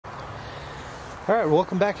Alright,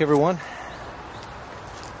 welcome back everyone.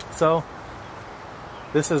 So,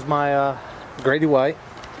 this is my Grady White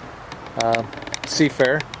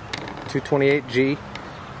Seafarer 228G.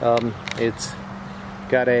 It's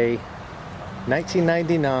got a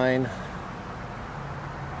 1999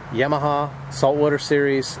 Yamaha Saltwater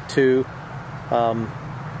Series 2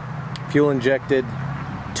 fuel injected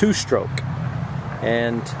 2-stroke,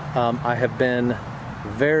 and I have been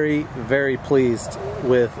very pleased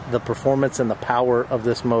with the performance and the power of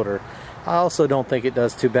this motor. I also don't think it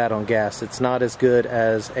does too bad on gas. It's not as good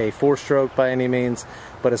as a 4-stroke by any means,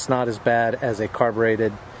 but it's not as bad as a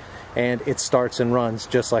carbureted, and it starts and runs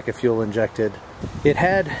just like a fuel injected. It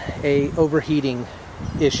had a overheating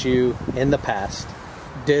issue in the past.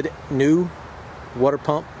 Did new water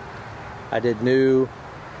pump. I did new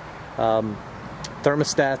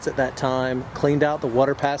thermostats at that time, cleaned out the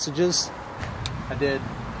water passages. I did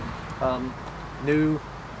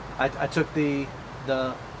I took the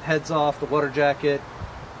heads off the water jacket,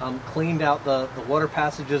 cleaned out the water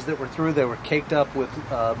passages that were through. They were caked up with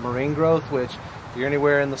marine growth, which if you're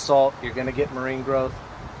anywhere in the salt, you're going to get marine growth.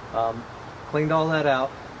 Cleaned all that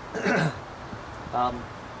out.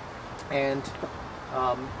 And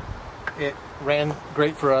it ran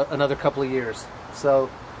great for another couple of years. So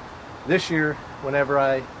this year, whenever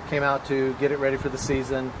I came out to get it ready for the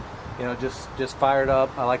season, you know, just fired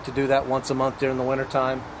up. I like to do that once a month during the winter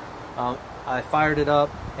time. I fired it up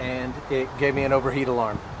and it gave me an overheat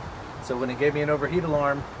alarm. So when it gave me an overheat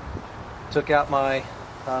alarm, took out my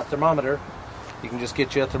thermometer. You can just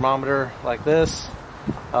get you a thermometer like this,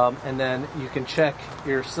 and then you can check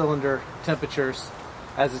your cylinder temperatures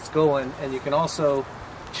as it's going, and you can also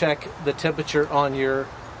check the temperature on your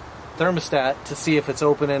thermostat to see if it's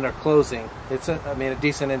opening or closing. It's a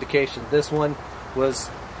decent indication. This one was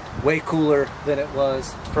way cooler than it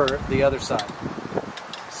was for the other side.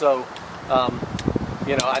 So,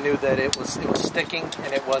 you know, I knew that it was sticking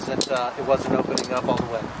and it wasn't opening up all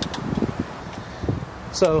the way.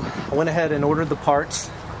 So I went ahead and ordered the parts,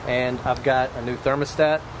 and I've got a new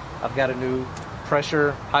thermostat. I've got a new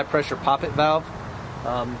high pressure poppet valve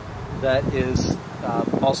that is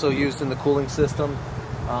also used in the cooling system,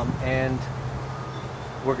 and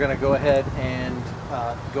we're going to go ahead and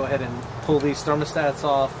pull these thermostats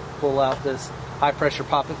off, pull out this high pressure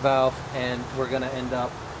poppet valve, and we're going to end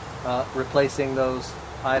up replacing those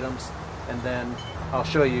items, and then I'll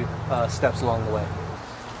show you steps along the way.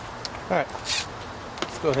 Alright,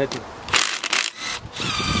 let's go ahead and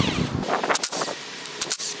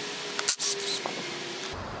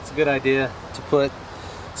it's a good idea to put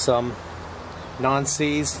some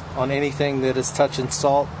non-seize on anything that is touching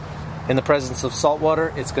salt. In the presence of salt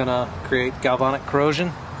water, it's going to create galvanic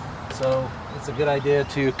corrosion. So it's a good idea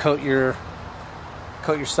to coat your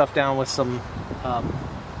stuff down with some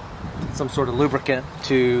sort of lubricant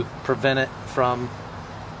to prevent it from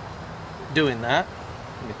doing that.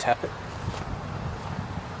 Let me tap it.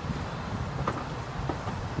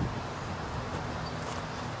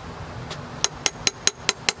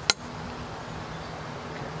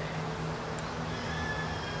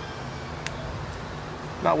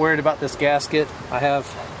 Not worried about this gasket. I have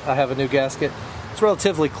a new gasket. It's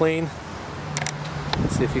relatively clean.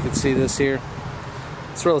 Let's see if you can see this here.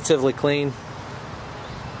 It's relatively clean.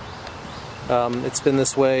 It's been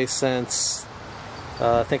this way since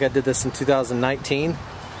I think I did this in 2019,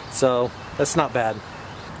 so that's not bad.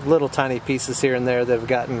 Little tiny pieces here and there that have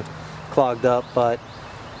gotten clogged up, but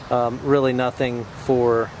really nothing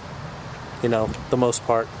for, you know, the most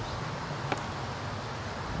part.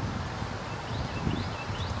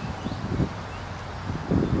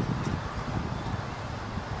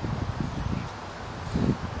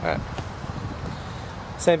 Alright.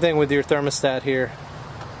 Same thing with your thermostat here.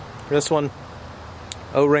 This one,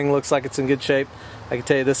 O-ring looks like it's in good shape. I can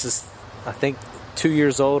tell you this is, I think, 2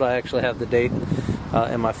 years old. I actually have the date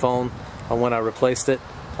in my phone on when I replaced it.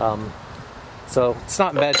 So it's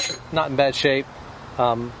not in bad shape,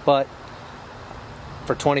 but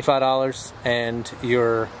for $25 and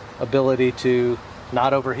your ability to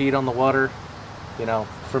not overheat on the water, you know,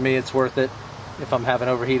 for me it's worth it. If I'm having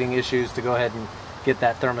overheating issues, to go ahead and get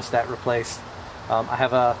that thermostat replaced. I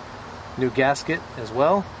have a new gasket as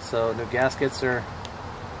well, so new gaskets are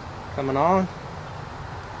coming on.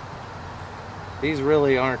 These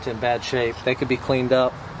really aren't in bad shape. They could be cleaned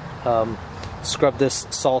up. Scrub this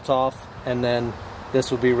salt off, and then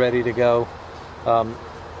this would be ready to go,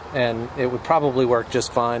 and it would probably work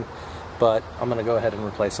just fine, but I'm going to go ahead and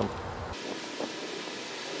replace them.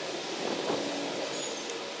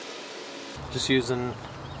 Just using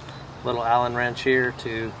a little Allen wrench here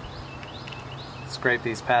to scrape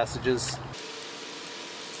these passages.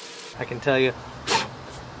 I can tell you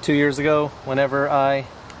 2 years ago, whenever I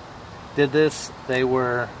did this, they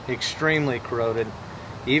were extremely corroded,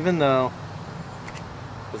 even though,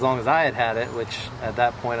 as long as I had had it, which at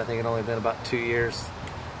that point I think it had only been about 2 years,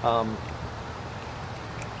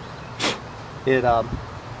 it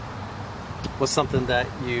was something that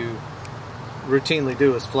you routinely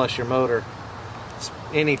do, is flush your motor.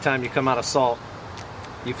 Anytime you come out of salt,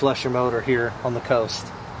 you flush your motor here on the coast.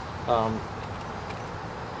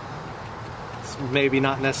 It's maybe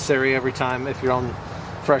not necessary every time if you're on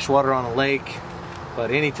fresh water on a lake,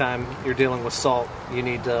 but anytime you're dealing with salt, you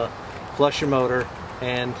need to flush your motor,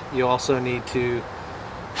 and you also need to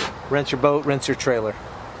rinse your boat, rinse your trailer.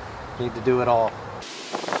 You need to do it all.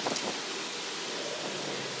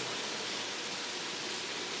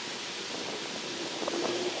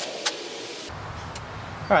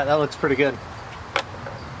 Alright, that looks pretty good.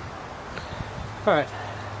 Alright,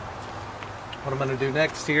 what I'm going to do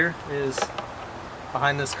next here is,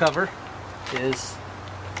 behind this cover, is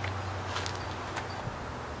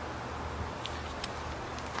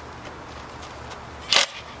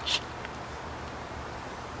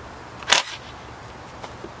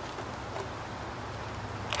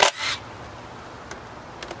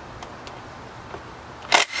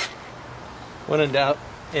when in doubt,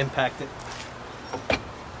 impact it.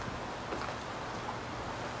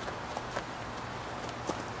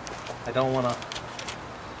 I don't want to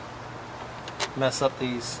mess up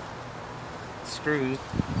these screws.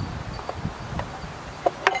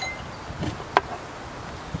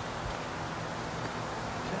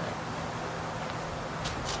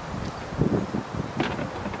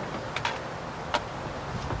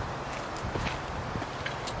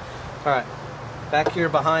 Alright, back here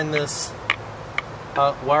behind this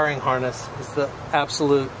wiring harness is the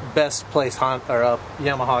absolute best place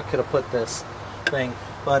Yamaha could have put this thing.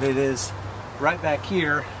 But it is right back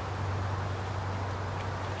here.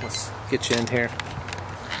 Let's get you in here.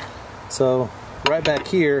 So right back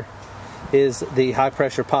here is the high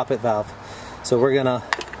pressure poppet valve. So we're gonna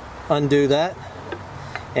undo that,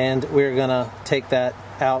 and we're gonna take that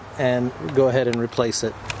out and go ahead and replace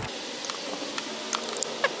it.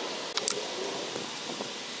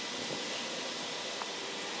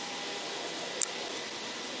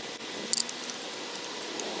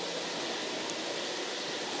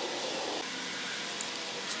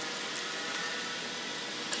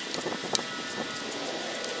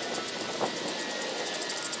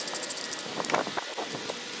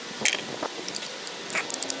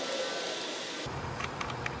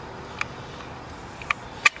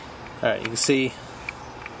 Alright, you can see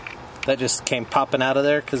that just came popping out of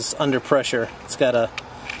there because under pressure. It's got a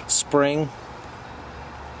spring.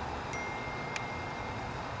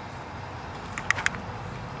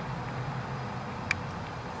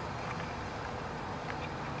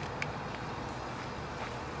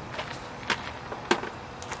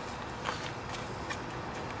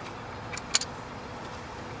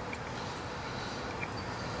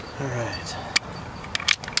 Alright.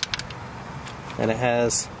 And it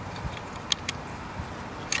has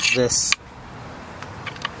this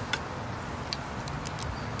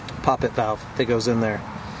poppet valve that goes in there.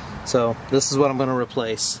 So this is what I'm going to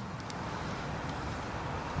replace.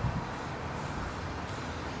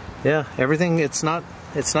 Yeah, everything, it's not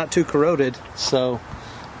too corroded, so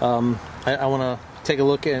I want to take a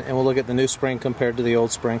look at, and we'll look at the new spring compared to the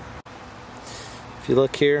old spring. If you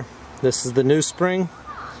look here, this is the new spring,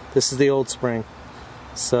 this is the old spring.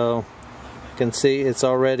 So you can see it's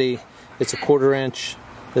already, it's a 1/4 inch.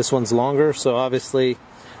 This one's longer, so obviously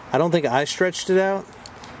I don't think I stretched it out,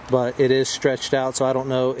 but it is stretched out, so I don't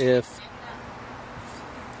know if,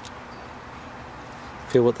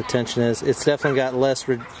 feel what the tension is. It's definitely got less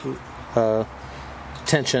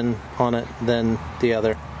tension on it than the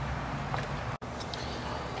other.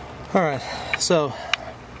 Alright, so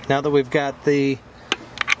now that we've got the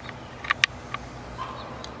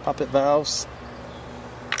poppet valves,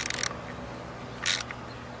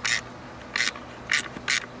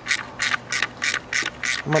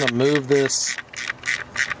 I'm going to move this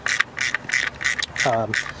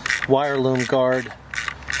wire loom guard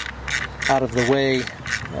out of the way.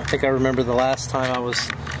 I think I remember the last time I was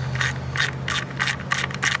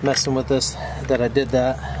messing with this that I did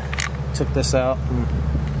that. Took this out and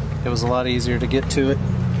it was a lot easier to get to it.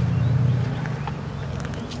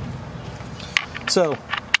 So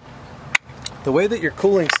the way that your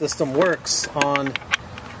cooling system works on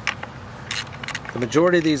the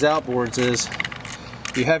majority of these outboards is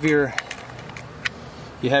you have your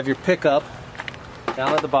pickup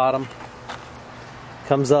down at the bottom,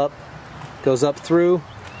 comes up, goes up through.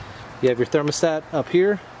 You have your thermostat up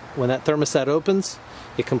here. When that thermostat opens,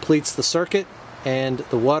 it completes the circuit, and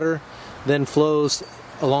the water then flows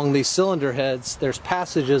along these cylinder heads. There's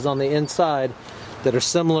passages on the inside that are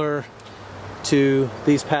similar to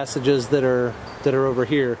these passages that are over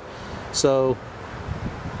here. So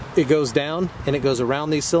it goes down and it goes around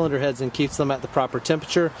these cylinder heads and keeps them at the proper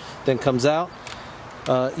temperature, then comes out.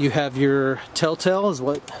 You have your telltale, is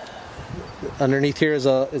what underneath here is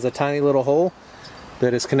a tiny little hole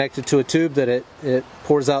that is connected to a tube that it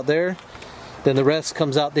pours out there. Then the rest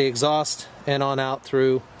comes out the exhaust and on out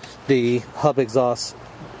through the hub exhaust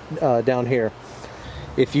down here.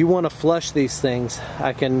 If you want to flush these things,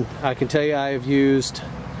 I can tell you I have used,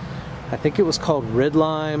 I think it was called Red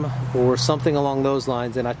Lime or something along those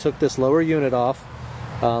lines, and I took this lower unit off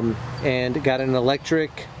and got an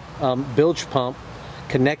electric bilge pump,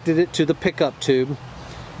 connected it to the pickup tube,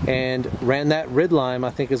 and ran that Red Lime, I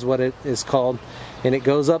think is what it is called, and it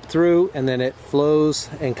goes up through and then it flows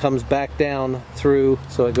and comes back down through.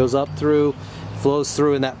 So it goes up through, flows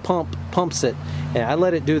through, and that pumps it. And I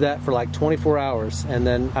let it do that for like 24 hours, and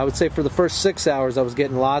then I would say for the first 6 hours I was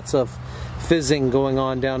getting lots of fizzing going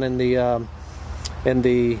on down in the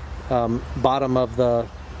bottom of the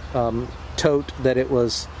tote that it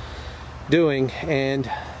was doing,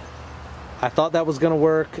 and I thought that was going to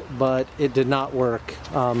work, but it did not work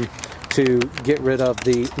to get rid of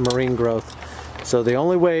the marine growth. So the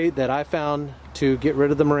only way that I found to get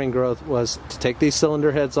rid of the marine growth was to take these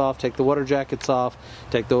cylinder heads off, take the water jackets off,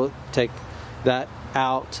 take that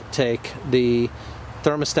out, take the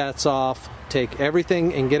thermostats off, take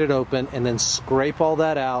everything and get it open, and then scrape all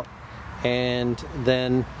that out, and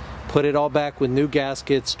then put it all back with new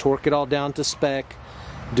gaskets, torque it all down to spec,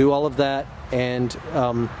 do all of that, and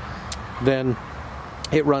then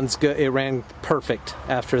it runs good. It ran perfect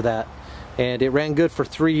after that, and it ran good for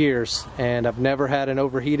 3 years, and I've never had an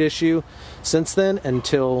overheat issue since then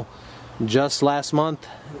until just last month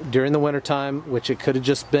during the winter time, which it could have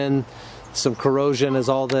just been some corrosion is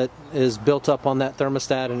all that is built up on that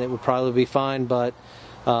thermostat, and it would probably be fine, but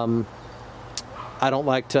I don't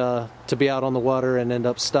like to be out on the water and end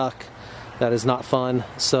up stuck. That is not fun.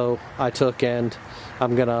 So I took, and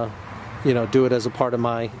I'm gonna do it as a part of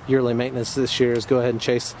my yearly maintenance this year, is go ahead and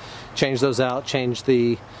change those out, change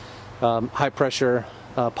the high pressure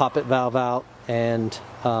poppet valve out, and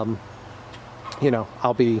I'll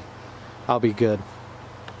be good.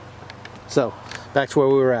 So back to where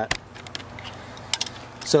we were at.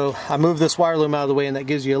 So I moved this wire loom out of the way, and that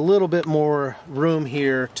gives you a little bit more room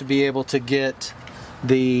here to be able to get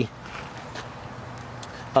the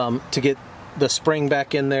spring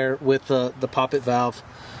back in there with the poppet valve,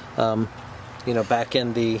 back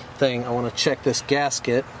in the thing. I want to check this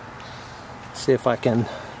gasket, see if I can.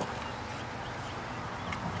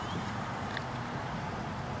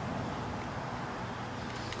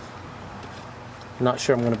 I'm not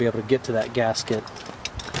sure I'm going to be able to get to that gasket.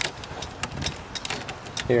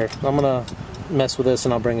 Here, I'm gonna mess with this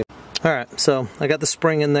and I'll bring it. Alright, so I got the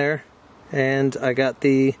spring in there, and I got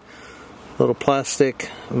the little plastic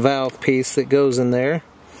valve piece that goes in there,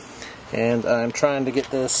 and I'm trying to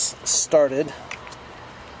get this started.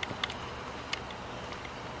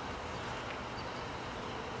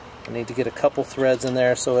 I need to get a couple threads in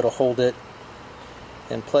there so it'll hold it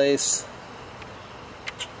in place.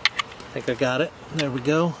 I think I got it. There we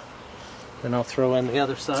go. Then I'll throw in the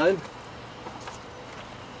other side.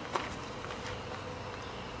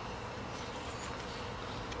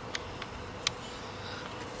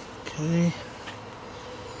 Okay,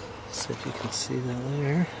 see if you can see that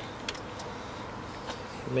there.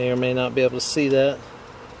 You may or may not be able to see that.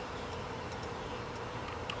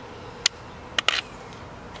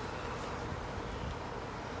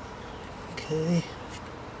 Okay,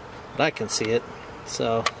 but I can see it,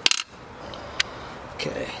 so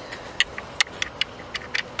okay.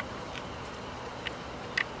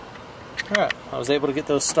 Alright, I was able to get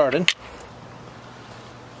those started.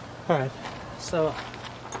 Alright, so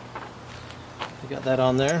got that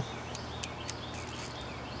on there.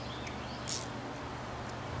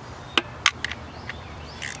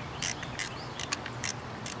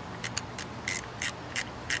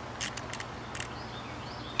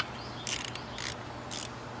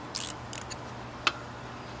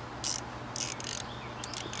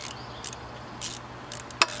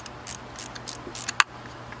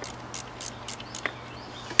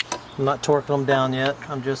 I'm not torquing them down yet.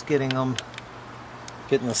 I'm just getting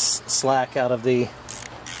the slack out of the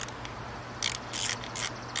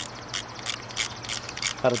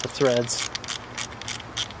threads.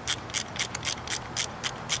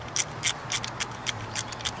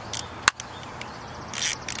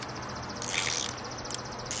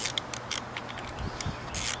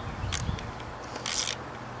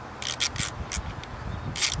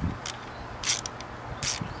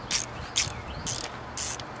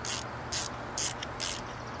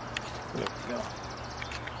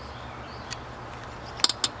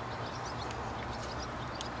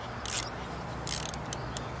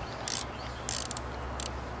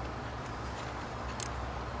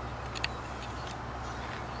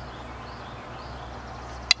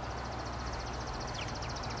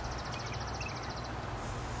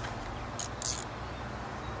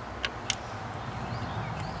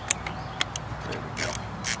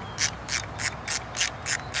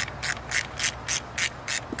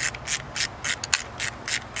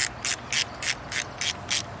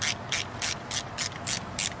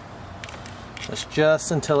 It's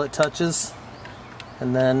just until it touches,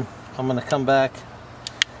 and then I'm going to come back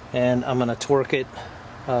and I'm going to torque it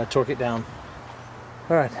down.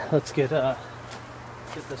 All right, let's get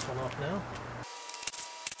this one off now.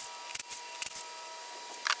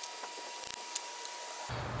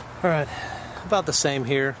 All right, about the same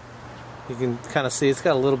here. You can kind of see it's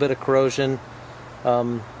got a little bit of corrosion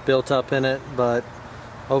built up in it, but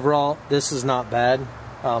overall this is not bad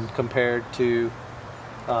compared to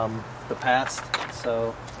the past.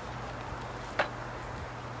 So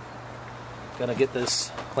gonna get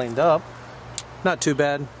this cleaned up. Not too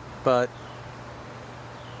bad, but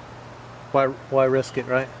why risk it,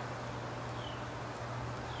 right?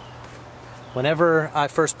 Whenever I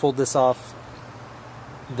first pulled this off,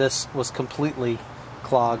 this was completely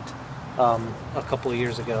clogged a couple of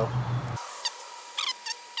years ago.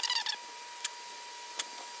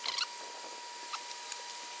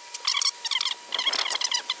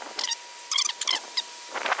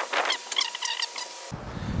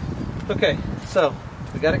 Okay, so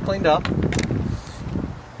we got it cleaned up.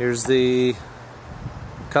 Here's the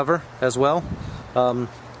cover as well. We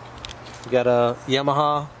got a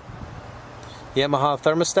Yamaha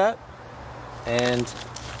thermostat and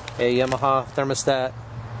a Yamaha thermostat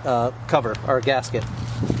cover or gasket.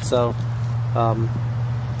 So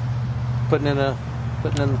putting in the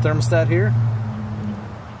thermostat here.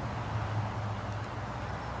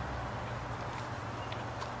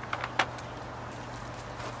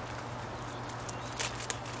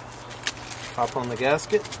 Pop on the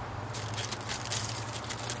gasket.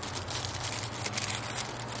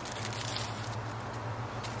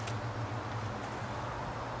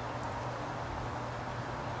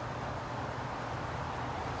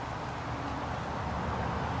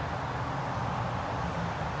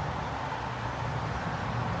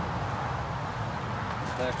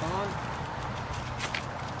 Back on.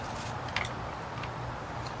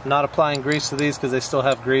 I'm not applying grease to these because they still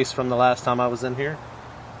have grease from the last time I was in here.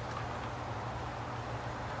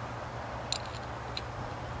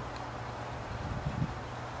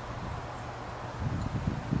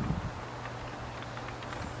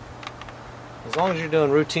 As long as you're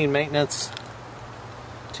doing routine maintenance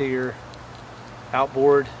to your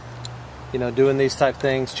outboard, you know, doing these type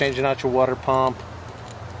things, changing out your water pump,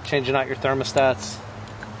 changing out your thermostats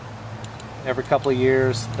every couple of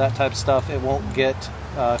years, that type of stuff, it won't get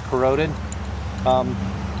corroded.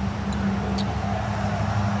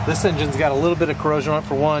 This engine's got a little bit of corrosion on it.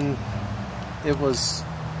 For one, it was,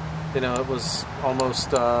 you know, it was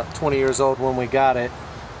almost 20 years old when we got it,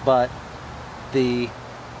 but the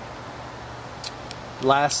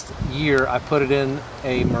last year I put it in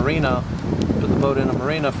a marina, put the boat in a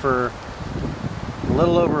marina for a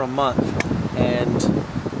little over a month, and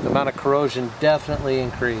the amount of corrosion definitely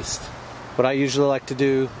increased. What I usually like to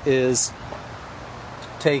do is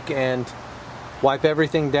take and wipe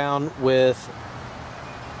everything down with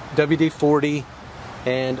WD-40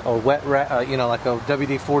 and a wet rag, you know, like a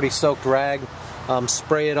WD-40 soaked rag,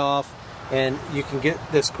 spray it off, and you can get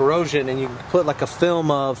this corrosion, and you can put like a film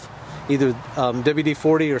of either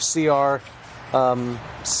WD-40 or CR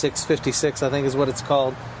 656, I think is what it's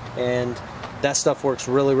called, and that stuff works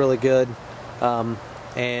really good,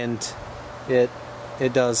 and it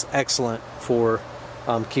does excellent for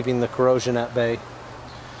keeping the corrosion at bay.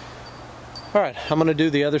 Alright, I'm going to do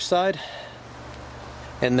the other side,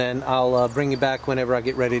 and then I'll bring you back whenever I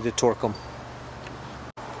get ready to torque them.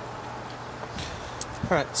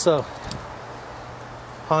 Alright, so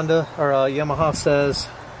Honda or Yamaha says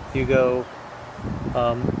you go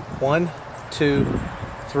 1, 2,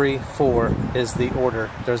 3, 4 is the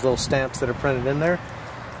order. There's little stamps that are printed in there,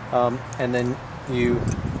 and then you,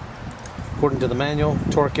 according to the manual,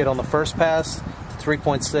 torque it on the first pass to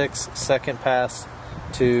 3.6, second pass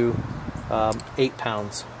to 8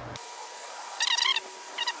 pounds.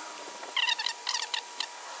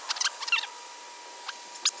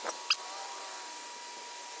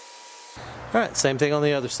 Alright, same thing on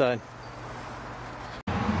the other side.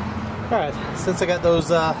 Alright, since I got those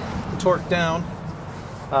torqued down,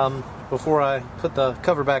 before I put the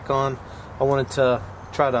cover back on, I wanted to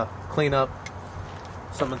try to clean up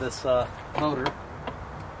some of this motor.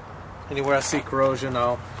 Anywhere I see corrosion,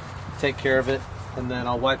 I'll take care of it, and then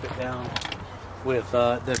I'll wipe it down with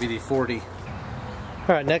WD-40.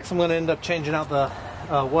 Alright, next I'm going to end up changing out the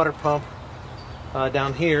water pump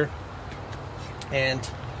down here, and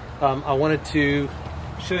I wanted to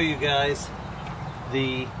show you guys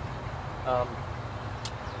the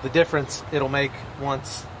difference it'll make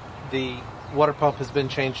once the water pump has been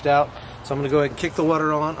changed out. So I'm going to go ahead and kick the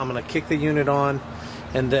water on, I'm going to kick the unit on,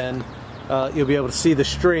 and then you'll be able to see the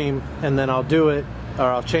stream, and then I'll do it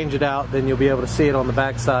or I'll change it out, then you'll be able to see it on the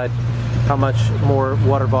back side how much more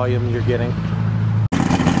water volume you're getting.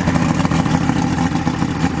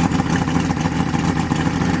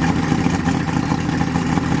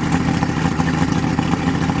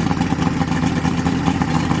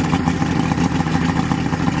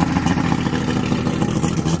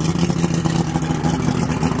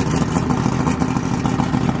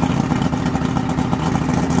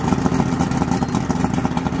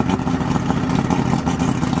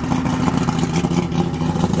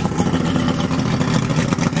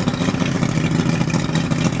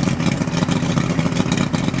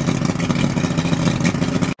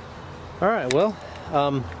 Alright, well,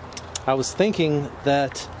 I was thinking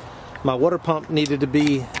that my water pump needed to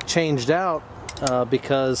be changed out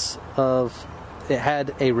because of it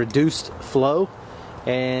had a reduced flow,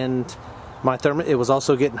 and it was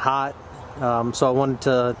also getting hot, so I wanted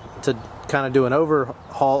to kind of do an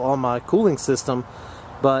overhaul on my cooling system.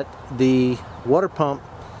 But the water pump,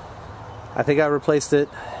 I think I replaced it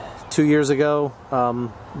 2 years ago,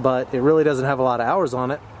 but it really doesn't have a lot of hours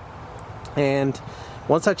on it. And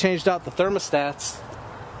once I changed out the thermostats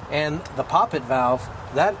and the poppet valve,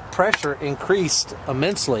 that pressure increased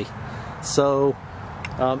immensely. So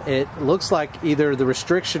it looks like either the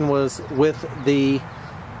restriction was with the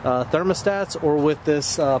thermostats or with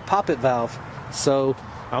this poppet valve. So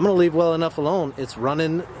I'm going to leave well enough alone. It's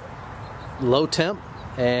running low temp,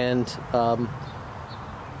 and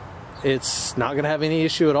it's not going to have any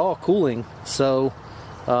issue at all cooling. So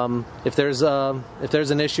if there's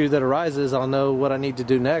an issue that arises, I'll know what I need to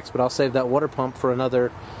do next, but I'll save that water pump for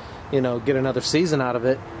another, get another season out of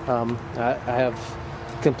it. I have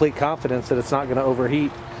complete confidence that it's not going to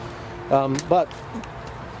overheat. But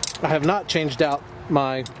I have not changed out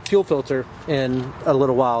my fuel filter in a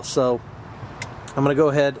little while, so I'm going to go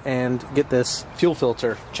ahead and get this fuel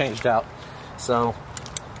filter changed out. So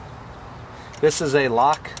this is a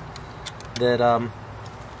lock that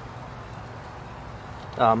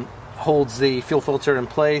holds the fuel filter in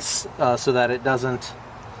place so that it doesn't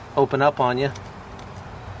open up on you.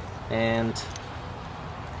 And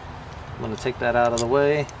I'm going to take that out of the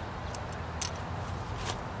way.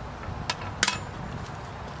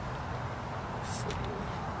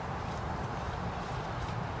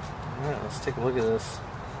 Alright, let's take a look at this.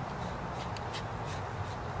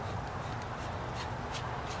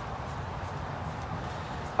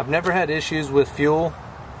 I've never had issues with fuel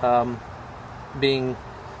being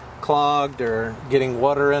clogged or getting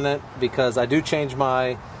water in it, because I do change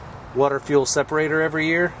my water fuel separator every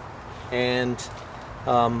year, and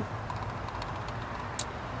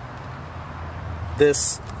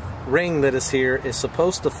this ring that is here is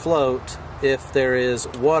supposed to float if there is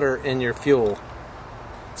water in your fuel.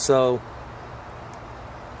 So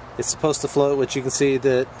it's supposed to float, which you can see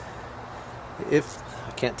that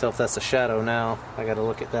I can't tell if that's a shadow now. I got to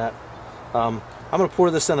look at that. I'm going to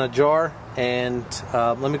pour this in a jar, and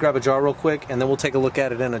let me grab a jar real quick, and then we'll take a look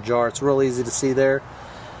at it in a jar. It's real easy to see there.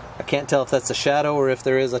 I can't tell if that's a shadow or if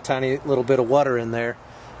there is a tiny little bit of water in there.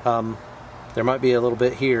 There might be a little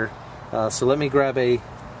bit here. So let me grab a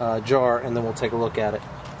jar, and then we'll take a look at it.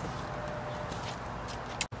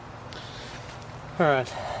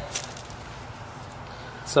 Alright.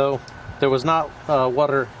 So there was not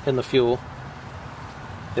water in the fuel.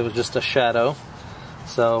 It was just a shadow.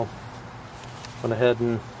 So went ahead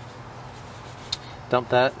and dump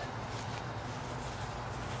that,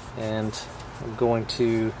 and I'm going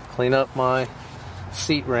to clean up my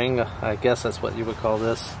seat ring. I guess that's what you would call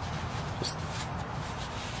this. Just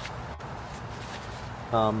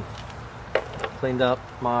cleaned up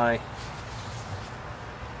my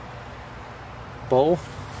bowl.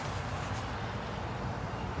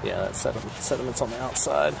 Yeah, that sediment's on the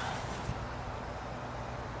outside.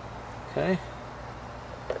 Okay,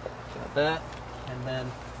 got that. And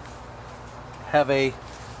then have a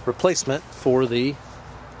replacement for the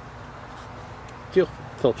fuel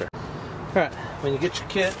filter. Alright, when you get your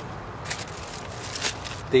kit,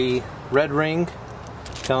 the red ring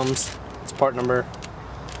comes, it's part number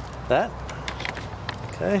that.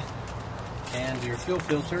 Okay, and your fuel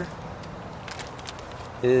filter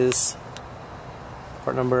is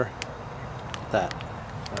part number that.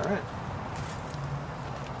 Alright,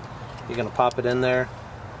 you're going to pop it in there.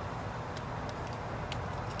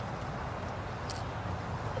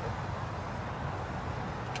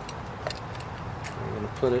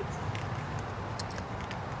 Put it,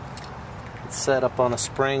 it's set up on a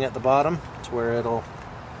spring at the bottom to where it'll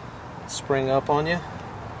spring up on you.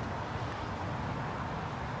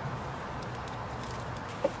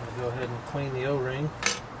 I'll go ahead and clean the O-ring.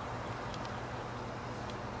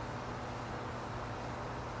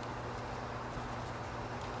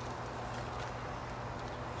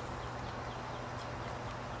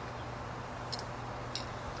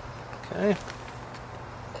 Okay.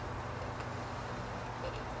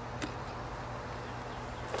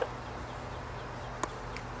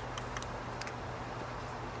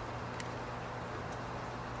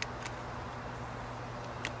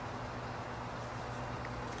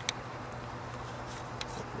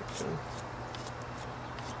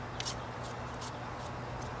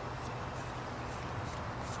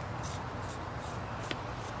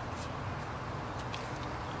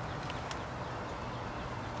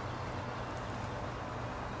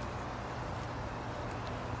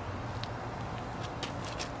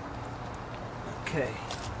 Okay,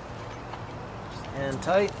 and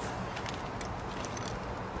tight.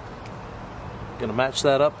 Gonna match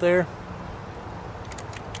that up there.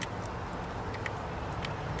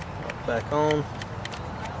 Back on.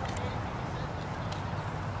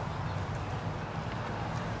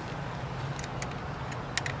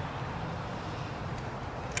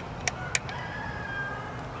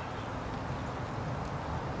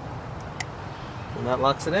 And that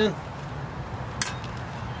locks it in.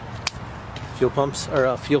 Fuel pumps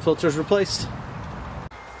or fuel filters replaced.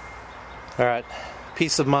 All right,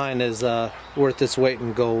 peace of mind is worth its weight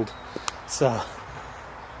in gold. So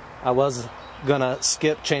I was gonna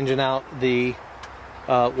skip changing out the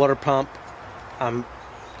water pump. I'm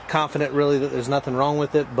confident really that there's nothing wrong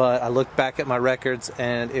with it, but I looked back at my records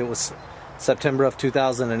and it was September of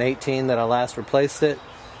 2018 that I last replaced it.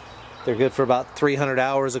 They're good for about 300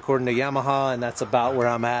 hours according to Yamaha, and that's about where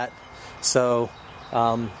I'm at. So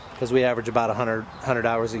because we average about 100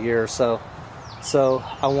 hours a year or so. So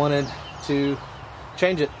I wanted to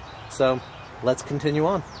change it. So let's continue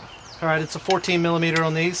on. All right, it's a 14 millimeter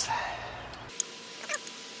on these.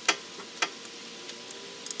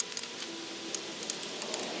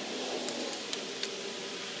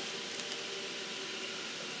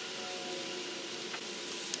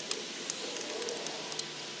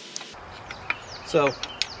 So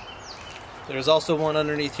there's also one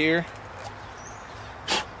underneath here.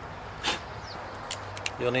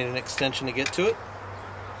 You'll need an extension to get to it.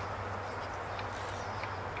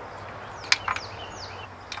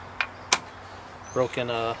 Broken,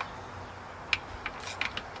 that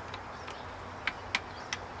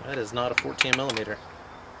is not a 14 millimeter.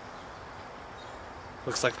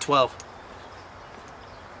 Looks like 12.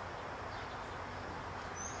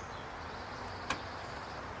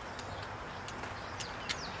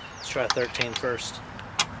 Let's try 13 first.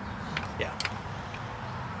 Yeah.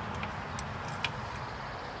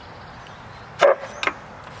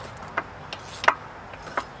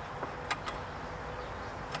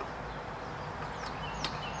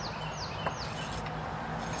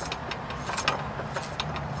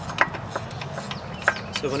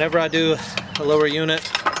 So whenever I do a lower unit,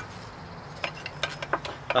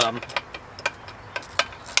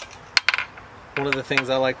 one of the things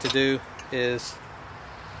I like to do is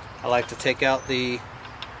I like to take out the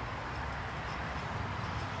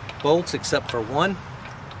bolts except for one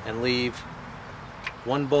and leave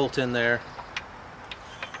one bolt in there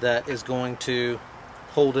that is going to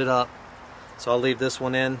hold it up. So I'll leave this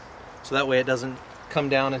one in so that way it doesn't come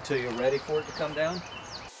down until you're ready for it to come down.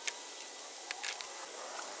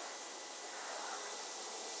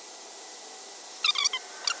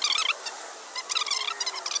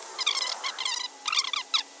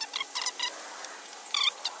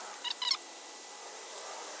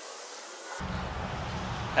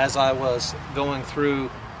 As I was going through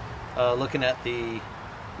looking at the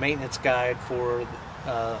maintenance guide for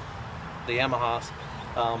the Yamahas,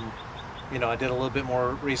 you know, I did a little bit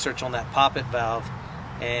more research on that poppet valve,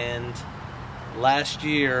 and last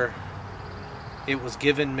year it was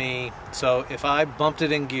giving me, so if I bumped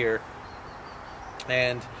it in gear,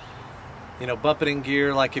 and you know, bump it in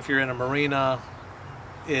gear like if you're in a marina,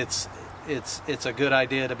 it's a good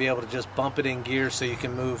idea to be able to just bump it in gear so you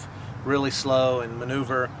can move really slow and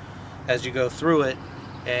maneuver as you go through it.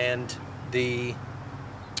 And the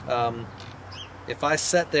if I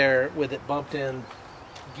sat there with it bumped in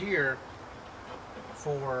gear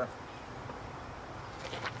for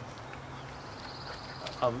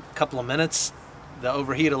a couple of minutes, the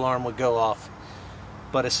overheat alarm would go off,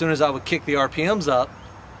 but as soon as I would kick the RPMs up,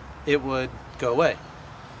 it would go away.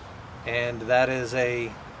 And that is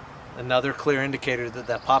another clear indicator that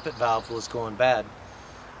that poppet valve was going bad.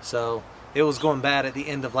 So it was going bad at the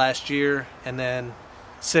end of last year, and then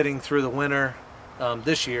sitting through the winter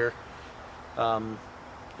this year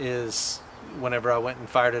is whenever I went and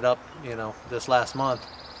fired it up, you know, this last month,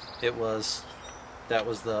 that was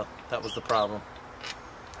the problem.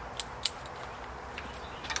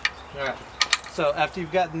 All right. So after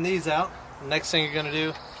you've gotten these out, the next thing you're going to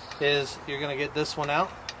do is you're going to get this one out.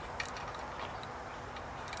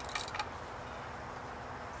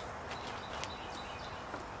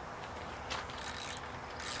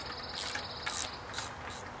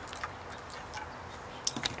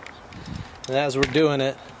 And as we're doing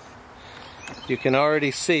it, you can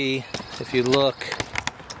already see, if you look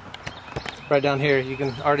right down here, you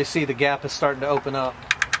can already see the gap is starting to open up.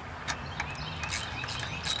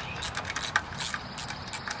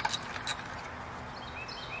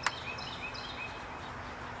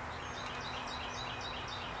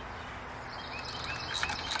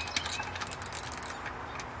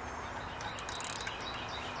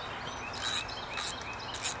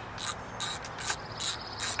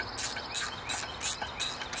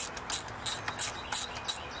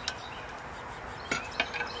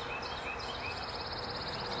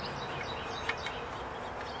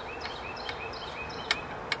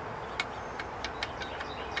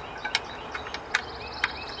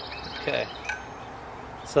 Okay,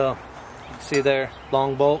 so you can see there,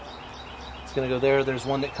 long bolt. It's going to go there. There's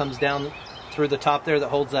one that comes down through the top there that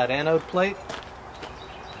holds that anode plate.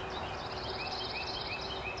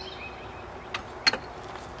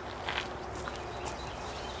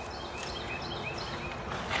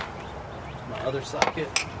 My other socket.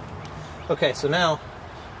 Okay, so now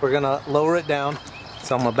we're going to lower it down.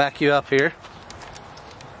 So I'm going to back you up here.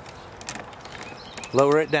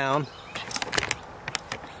 Lower it down.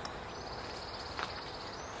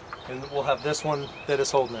 And we'll have this one that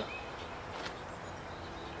is holding it.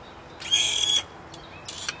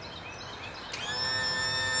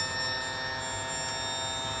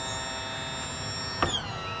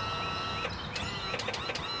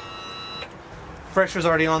 Pressure's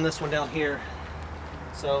already on this one down here,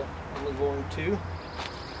 so I'm going to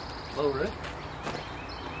lower it.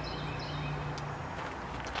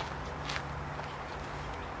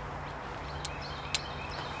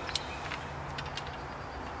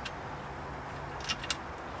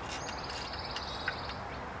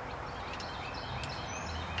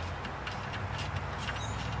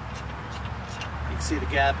 See the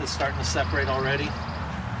gap is starting to separate already.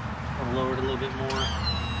 I'll lower it a little bit more.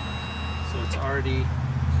 So it's already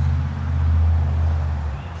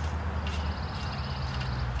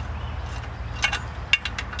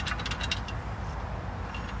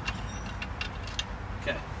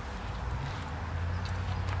okay.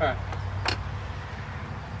 Alright.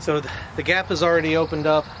 So the gap is already opened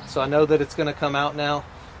up, so I know that it's going to come out now.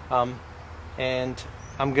 And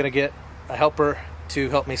I'm going to get a helper to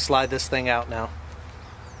help me slide this thing out now.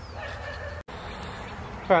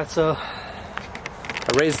 Alright, so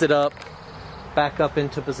I raised it up, back up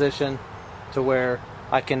into position to where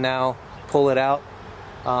I can now pull it out.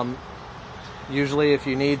 Usually if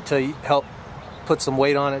you need to help put some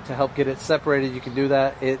weight on it to help get it separated, you can do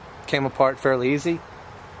that. It came apart fairly easy.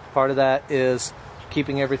 Part of that is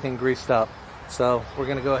keeping everything greased up. So we're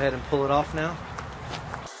going to go ahead and pull it off now.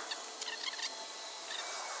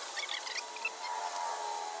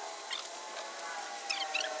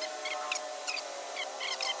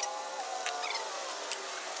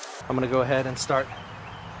 I'm going to go ahead and start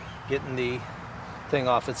getting the thing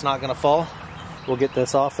off. It's not going to fall. We'll get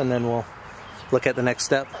this off and then we'll look at the next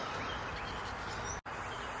step.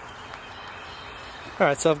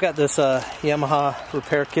 Alright, so I've got this Yamaha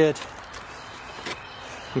repair kit.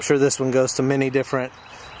 I'm sure this one goes to many different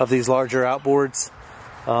of these larger outboards.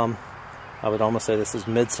 I would almost say this is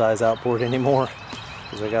mid-size outboard anymore,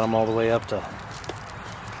 because I got them all the way up to,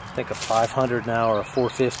 I think, a 500 now, or a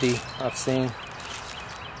 450 I've seen.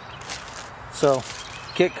 So,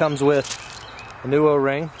 kit comes with a new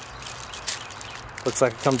O-ring. Looks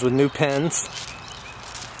like it comes with new pins.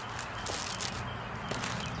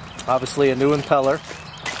 Obviously a new impeller.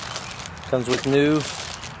 Comes with new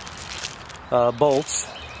bolts.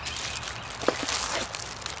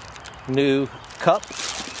 New cup.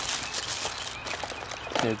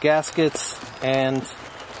 New gaskets. And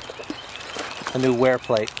a new wear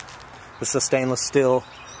plate. This is a stainless steel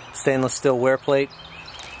wear plate.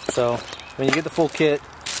 So, when you get the full kit,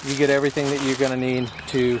 you get everything that you're going to need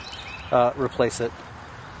to replace it.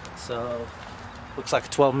 So, looks like a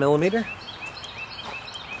 12 millimeter.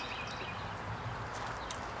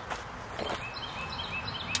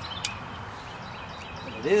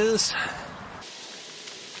 It is.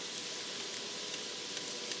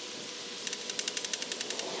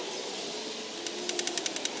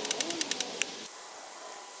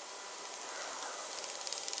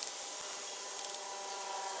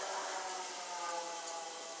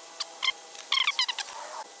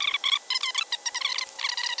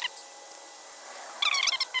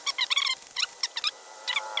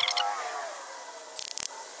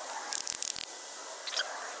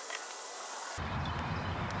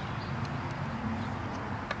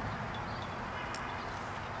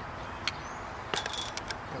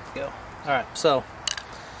 Go. Alright, so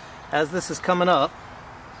as this is coming up,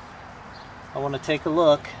 I want to take a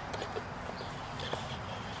look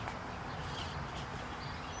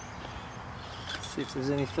See if there's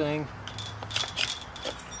anything.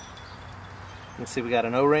 You can see we got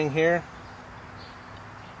an O-ring here.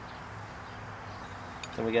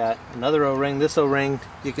 Then we got another O-ring. This O-ring,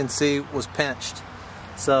 you can see, was pinched.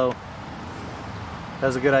 So that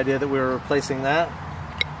was a good idea that we were replacing that.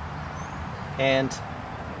 And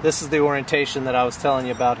this is the orientation that I was telling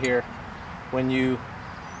you about here. When you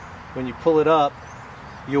pull it up,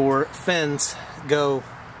 your fins go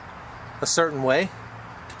a certain way,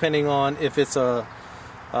 depending on if it's a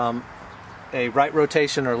right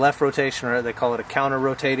rotation or left rotation, or they call it a counter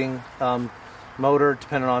rotating motor,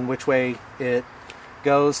 depending on which way it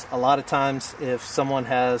goes. A lot of times, if someone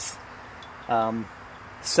has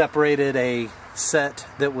separated a set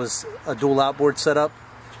that was a dual outboard setup,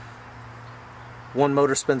 one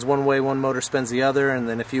motor spins one way, one motor spins the other, and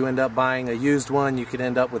then if you end up buying a used one, you could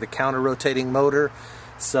end up with a counter rotating motor.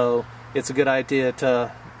 So it's a good idea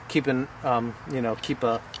to keep keep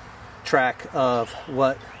a track of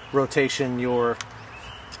what rotation your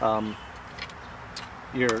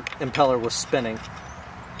impeller was spinning.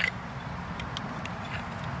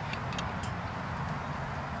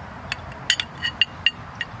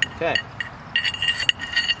 Okay.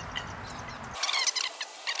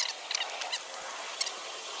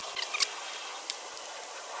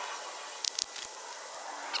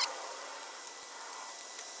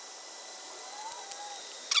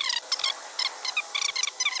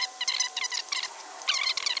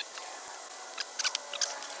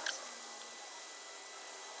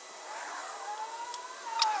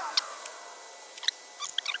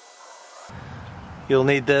 You'll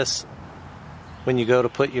need this when you go to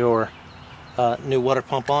put your new water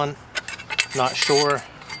pump on. Not sure,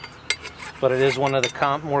 but it is one of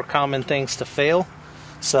the more common things to fail.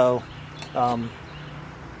 So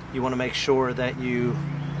you want to make sure that you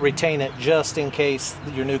retain it just in case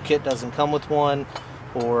your new kit doesn't come with one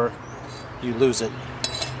or you lose it.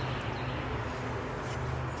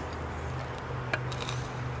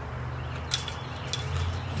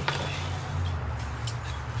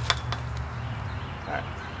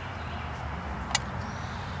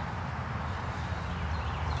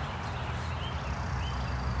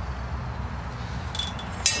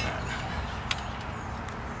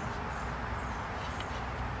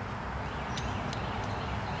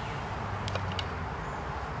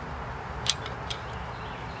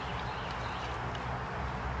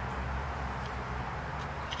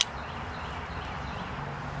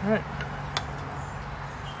 Alright,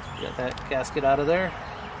 get that gasket out of there.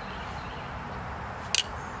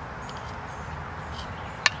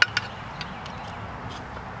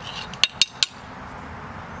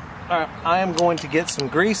 Alright, I am going to get some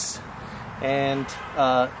grease and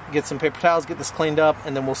get some paper towels, get this cleaned up,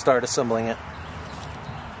 and then we'll start assembling it.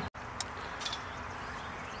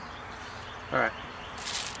 Alright.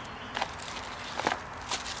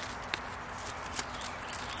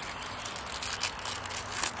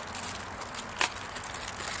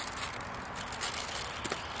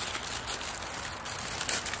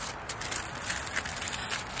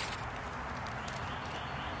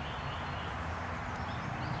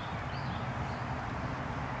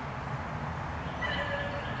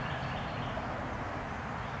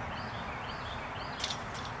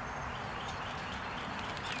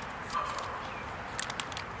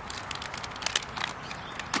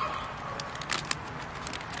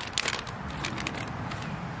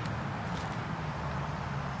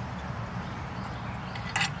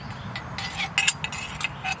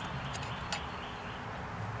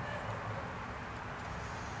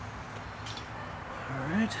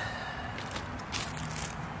 Alright.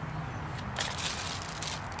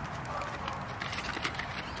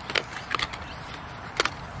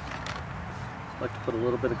 I like to put a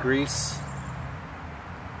little bit of grease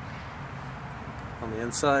on the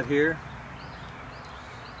inside here,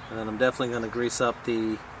 and then I'm definitely going to grease up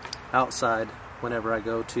the outside whenever I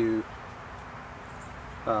go to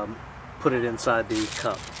put it inside the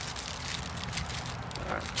cup.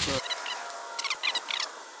 Alright, so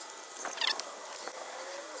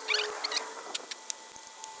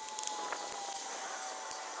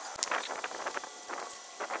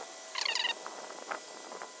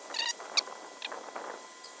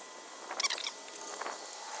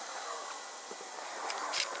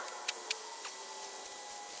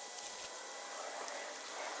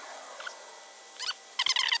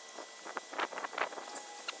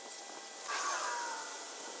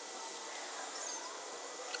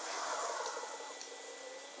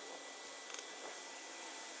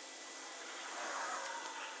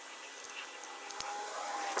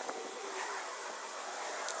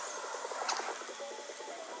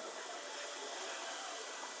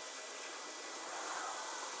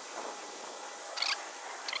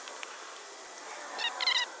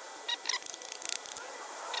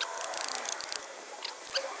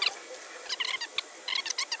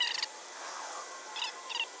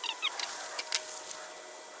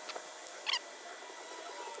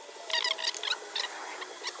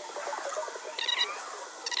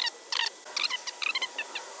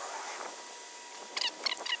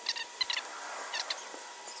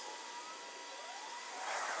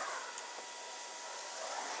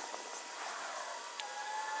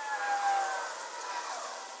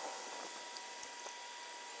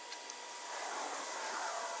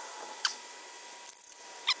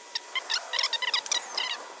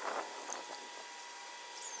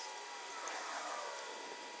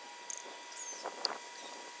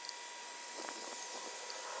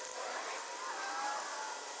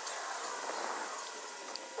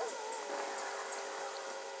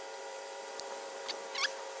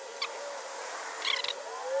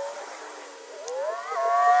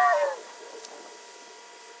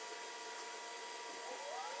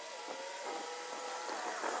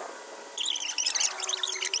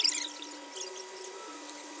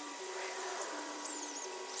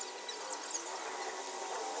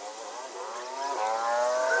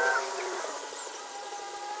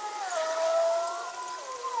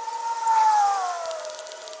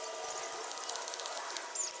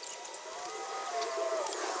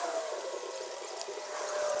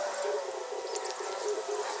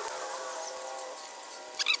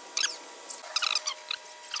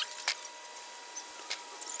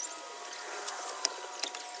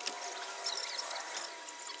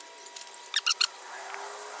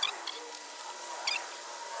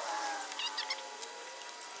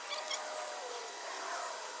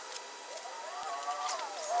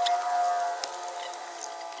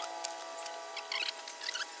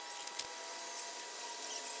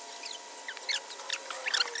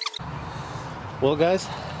Well, guys,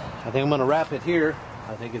 I think I'm gonna wrap it here.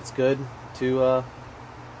 I think it's good to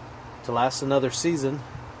last another season.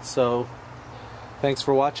 So thanks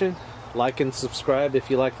for watching. Like and subscribe if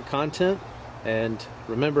you like the content, and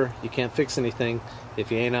remember, you can't fix anything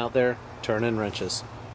if you ain't out there turning wrenches.